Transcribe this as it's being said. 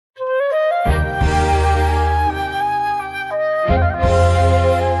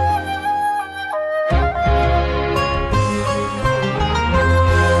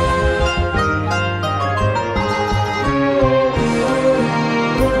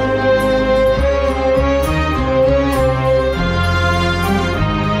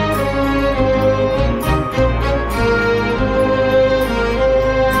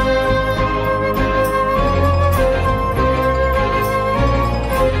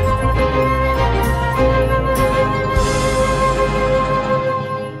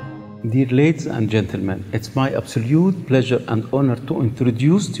Dear ladies and gentlemen, it's my absolute pleasure and honor to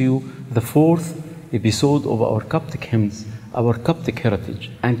introduce to you the fourth episode of our Coptic hymns, our Coptic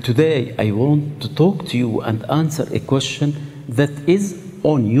heritage. And today I want to talk to you and answer a question that is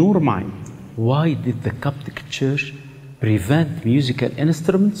on your mind. Why did the Coptic Church prevent musical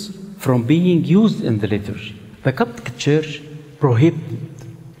instruments from being used in the liturgy? The Coptic Church prohibited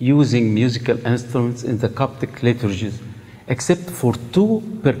using musical instruments in the Coptic liturgies, except for two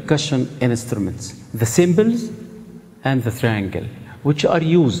percussion instruments, the cymbals and the triangle, which are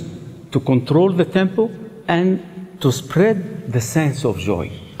used to control the tempo and to spread the sense of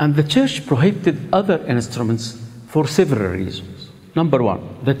joy. And the church prohibited other instruments for several reasons. Number one,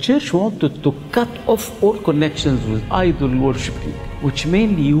 the church wanted to cut off all connections with idol worshiping, which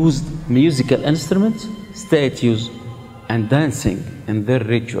mainly used musical instruments, statues, and dancing in their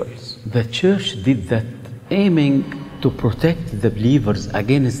rituals. The church did that, aiming to protect the believers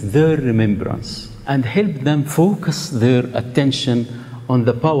against their remembrance and help them focus their attention on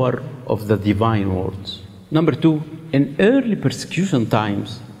the power of the divine words. Number two, in early persecution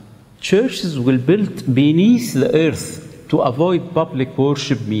times, churches were built beneath the earth to avoid public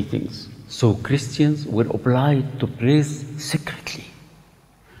worship meetings, so Christians were obliged to praise secretly.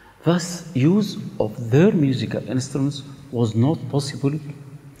 Thus, use of their musical instruments was not possible,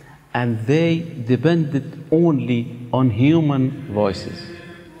 and they depended only on human voices.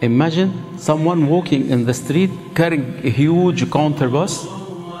 Imagine someone walking in the street carrying a huge contrabass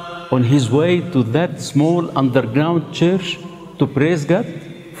on his way to that small underground church to praise God.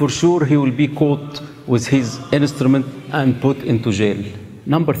 For sure he will be caught with his instrument and put into jail.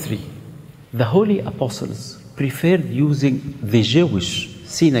 Number three, the holy apostles preferred using the Jewish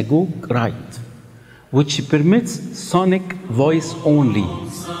synagogue rite, which permits sonic voice only,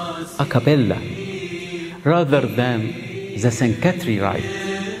 a cappella, rather than the sanctuary rite,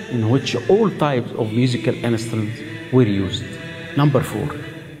 in which all types of musical instruments were used. Number four,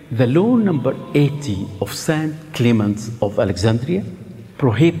 the law number 80 of Saint Clement of Alexandria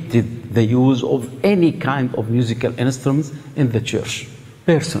prohibited the use of any kind of musical instruments in the church.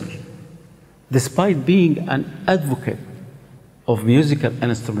 Personally, despite being an advocate of musical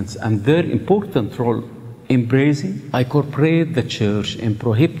instruments and their important role in praising, I cooperate the church in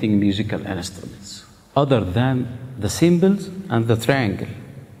prohibiting musical instruments other than the cymbals and the triangle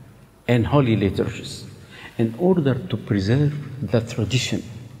in holy liturgies in order to preserve the tradition.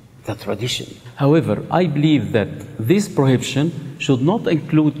 However, I believe that this prohibition should not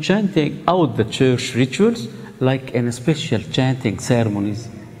include chanting out the church rituals, like in special chanting ceremonies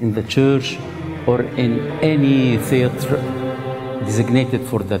in the church or in any theater designated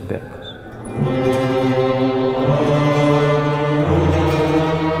for that purpose.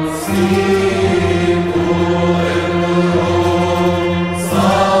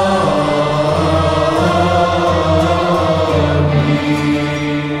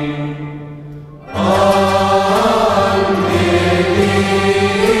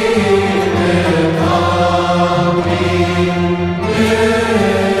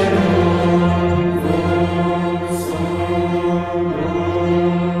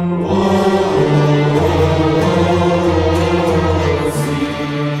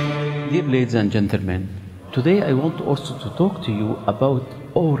 Ladies and gentlemen, today I want also to talk to you about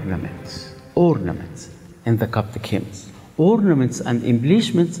ornaments. Ornaments in the Coptic hymns. Ornaments and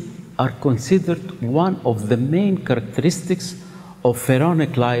embellishments are considered one of the main characteristics of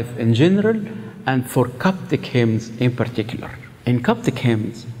Pharaonic life in general and for Coptic hymns in particular. In Coptic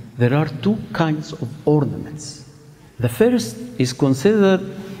hymns, there are two kinds of ornaments. The first is considered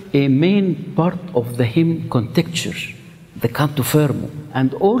a main part of the hymn contexture, the canto fermo,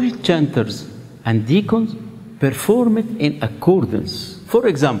 and all chanters and deacons perform it in accordance. For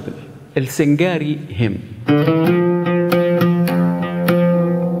example, El Singari hymn.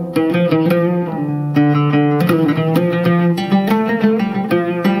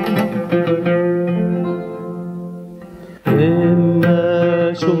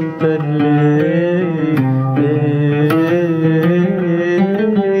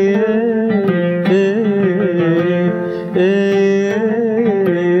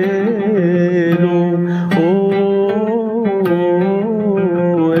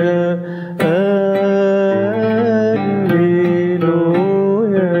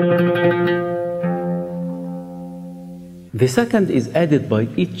 The second is added by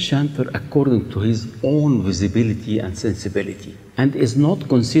each chanter according to his own visibility and sensibility, and is not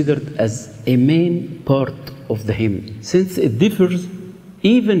considered as a main part of the hymn, since it differs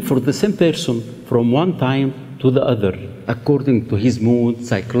even for the same person from one time to the other, according to his mood,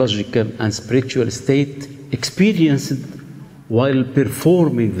 psychological and spiritual state experienced while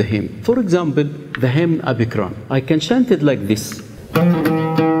performing the hymn. For example, the hymn Abikran. I can chant it like this.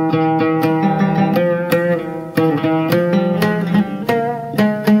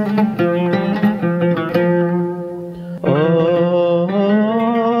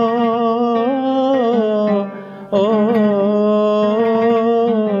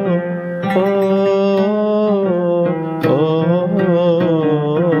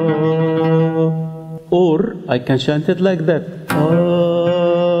 Or I can chant it like that.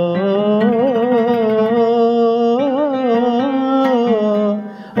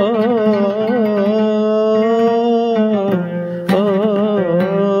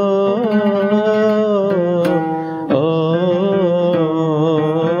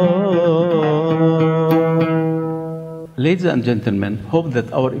 Ladies and gentlemen, hope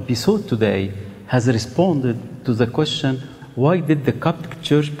that our episode today has responded to the question, why did the Coptic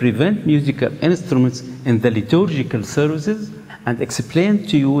Church prevent musical instruments in the liturgical services, and explain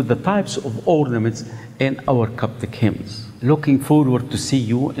to you the types of ornaments in our Coptic hymns. Looking forward to see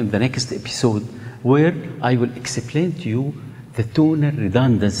you in the next episode, where I will explain to you the tonal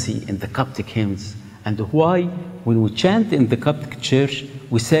redundancy in the Coptic hymns and why when we chant in the Coptic Church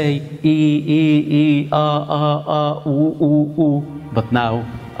we say e, ah, ah, ah, oo, oo, oo. But now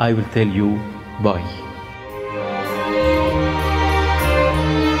I will tell you bye.